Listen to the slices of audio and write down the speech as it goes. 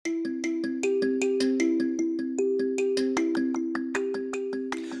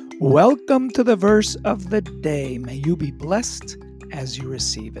Welcome to the verse of the day. May you be blessed as you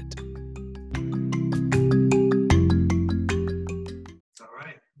receive it. All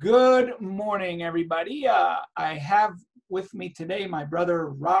right. Good morning, everybody. I have with me today my brother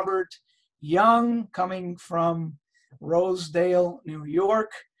Robert Young, coming from Rosedale, New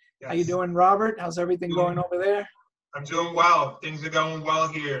York. Yes. How you doing, Robert? How's everything going over there? I'm doing well. Things are going well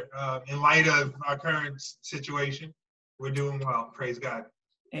here. In light of our current situation, we're doing well. Praise God.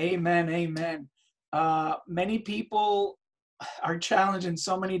 Amen, amen. Many people are challenged in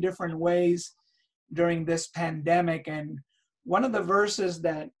so many different ways during this pandemic, and one of the verses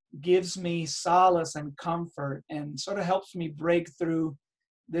that gives me solace and comfort and sort of helps me break through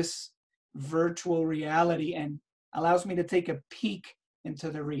this virtual reality and allows me to take a peek into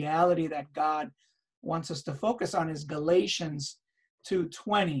the reality that God wants us to focus on is Galatians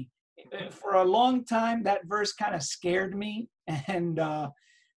 2:20. For a long time, that verse kind of scared me and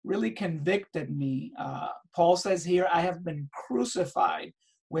really convicted me. Paul says here, I have been crucified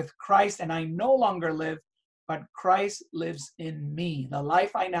with Christ, and I no longer live, but Christ lives in me. The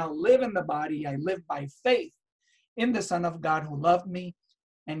life I now live in the body, I live by faith in the Son of God who loved me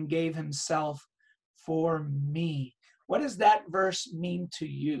and gave himself for me. What does that verse mean to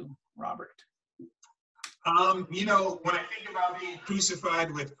you, Robert? When I think about being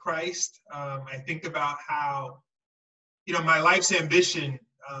crucified with Christ, I think about how, my life's ambition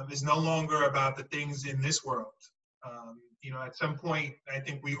is no longer about the things in this world. At some point, I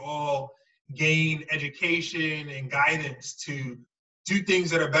think we all gain education and guidance to do things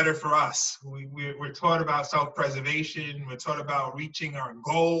that are better for us. We're taught about self-preservation. We're taught about reaching our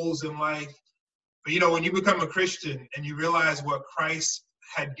goals in life. But, when you become a Christian and you realize what Christ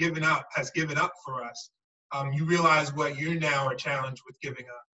has given up for us, you realize what you now are challenged with giving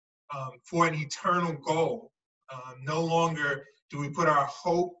up for an eternal goal. No longer do we put our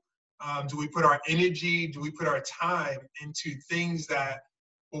hope, do we put our energy, do we put our time into things that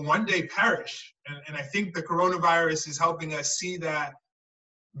will one day perish. And I think the coronavirus is helping us see that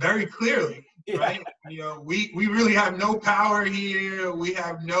very clearly, right? We really have no power here. We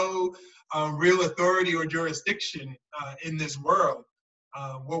have no real authority or jurisdiction in this world.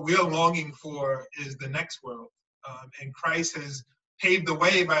 What we're longing for is the next world. And Christ has paved the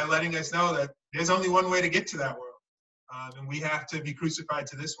way by letting us know that there's only one way to get to that world. And we have to be crucified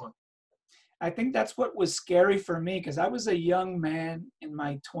to this one. I think that's what was scary for me, because I was a young man in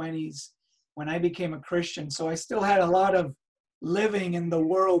my 20s when I became a Christian. So I still had a lot of living in the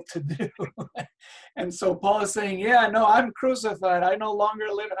world to do. And so Paul is saying, yeah, no, I'm crucified. I no longer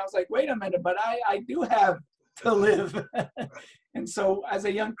live. And I was like, wait a minute, but I do have to live. And so as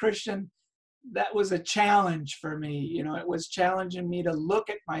a young Christian, that was a challenge for me. It was challenging me to look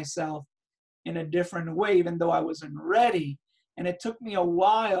at myself in a different way, even though I wasn't ready. And it took me a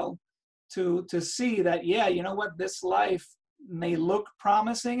while to see that, yeah, you know what, this life may look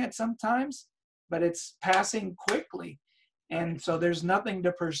promising at some times, but it's passing quickly. And so there's nothing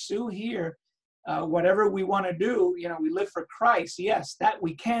to pursue here. Whatever we want to do, we live for Christ. Yes, that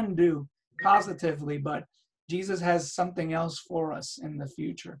we can do positively, but Jesus has something else for us in the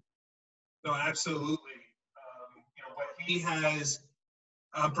future. No, absolutely. What he has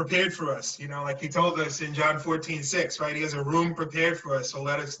prepared for us, like he told us in John 14:6, right? He has a room prepared for us, so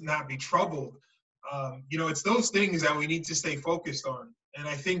let us not be troubled. It's those things that we need to stay focused on. And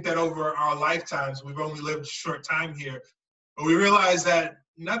I think that over our lifetimes, we've only lived a short time here, but we realize that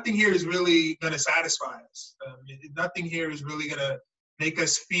nothing here is really going to satisfy us. Nothing here is really going to make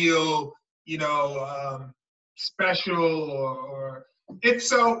us feel, special, or if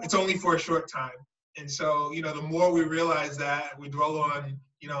so, it's only for a short time. And so, the more we realize that, we dwell on,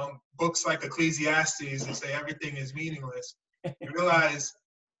 books like Ecclesiastes that say everything is meaningless. You realize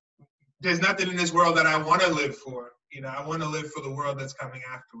there's nothing in this world that I want to live for. I want to live for the world that's coming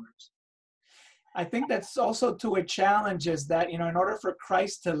afterwards. I think that's also to a challenge is that, in order for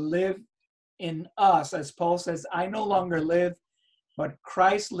Christ to live in us, as Paul says, I no longer live, but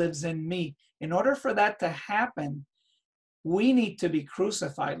Christ lives in me. In order for that to happen, we need to be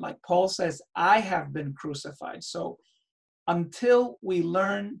crucified. Like Paul says, I have been crucified. So until we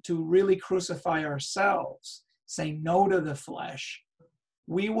learn to really crucify ourselves, say no to the flesh,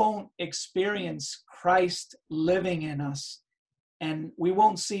 we won't experience Christ living in us. And we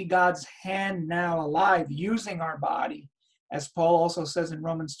won't see God's hand now alive using our body, as Paul also says in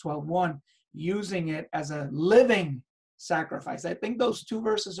Romans 12:1, using it as a living sacrifice. I think those two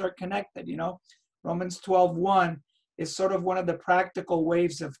verses are connected. Romans 12:1 is sort of one of the practical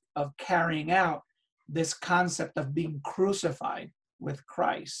ways of carrying out this concept of being crucified with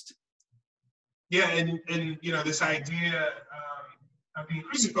Christ. Yeah, and this idea being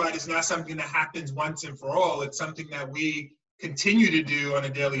crucified is not something that happens once and for all. It's something that we continue to do on a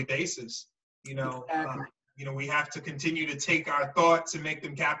daily basis. Exactly. We have to continue to take our thoughts and make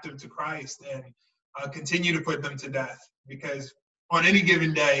them captive to Christ, and continue to put them to death. Because on any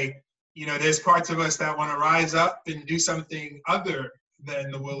given day, there's parts of us that want to rise up and do something other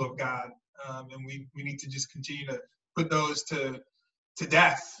than the will of God. And we need to just continue to put those to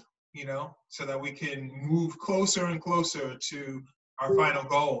death, so that we can move closer and closer to our final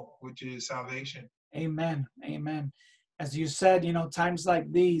goal, which is salvation. Amen. Amen. As you said, times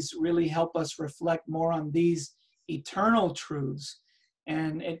like these really help us reflect more on these eternal truths.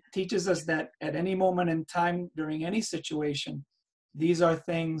 And it teaches us that at any moment in time, during any situation, these are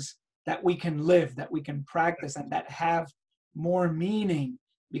things that we can live, that we can practice, and that have more meaning,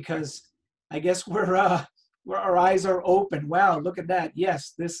 because I guess where our eyes are open. Wow, look at that.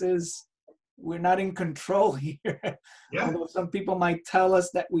 Yes, we're not in control here. Yeah. Although some people might tell us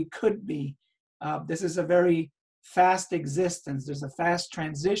that we could be. This is a very fast existence. There's a fast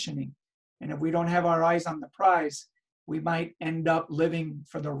transitioning. And if we don't have our eyes on the prize, we might end up living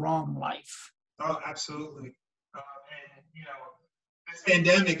for the wrong life. Oh, absolutely. And, this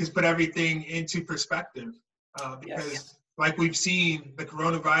pandemic has put everything into perspective, because Yes. like we've seen, the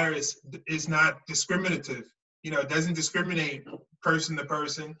coronavirus is not discriminative. It doesn't discriminate person to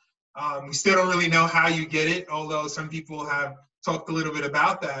person. We still don't really know how you get it, although some people have talked a little bit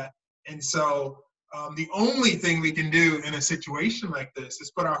about that. And so the only thing we can do in a situation like this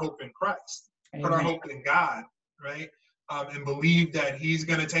is put our hope in Christ, Amen. put our hope in God, right? And believe that He's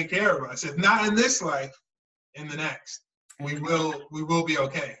going to take care of us. If not in this life, in the next, we will be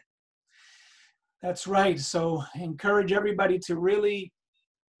okay. That's right. So encourage everybody to really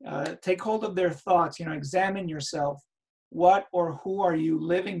take hold of their thoughts. Examine yourself. What or who are you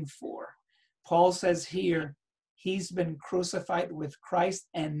living for? Paul says here, he's been crucified with Christ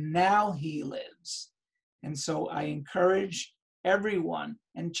and now he lives. And so I encourage everyone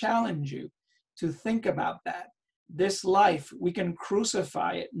and challenge you to think about that. This life, we can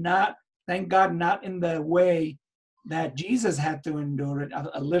crucify it, thank God, not in the way that Jesus had to endure it,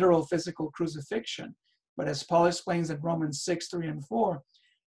 a literal physical crucifixion. But as Paul explains in Romans 6:3-4,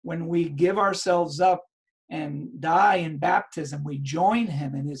 when we give ourselves up and die in baptism, we join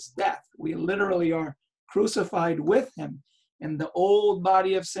him in his death. We literally are crucified with him, and the old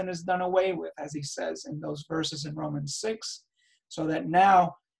body of sin is done away with, as he says in those verses in Romans 6, so that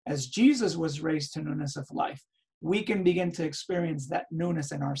now, as Jesus was raised to newness of life, we can begin to experience that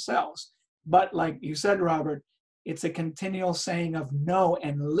newness in ourselves. But like you said, Robert, it's a continual saying of no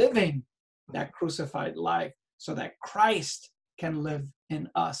and living that crucified life so that Christ can live in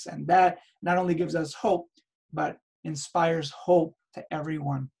us. And that not only gives us hope, but inspires hope to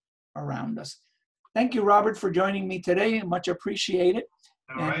everyone around us. Thank you, Robert, for joining me today. Much appreciated.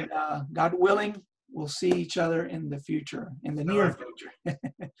 All right. God willing, we'll see each other in the future, in the near future.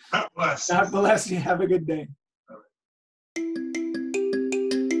 God bless. God bless you. Have a good day.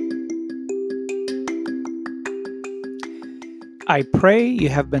 I pray you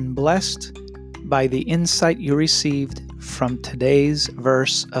have been blessed by the insight you received from today's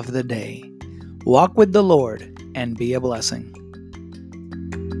verse of the day. Walk with the Lord and be a blessing.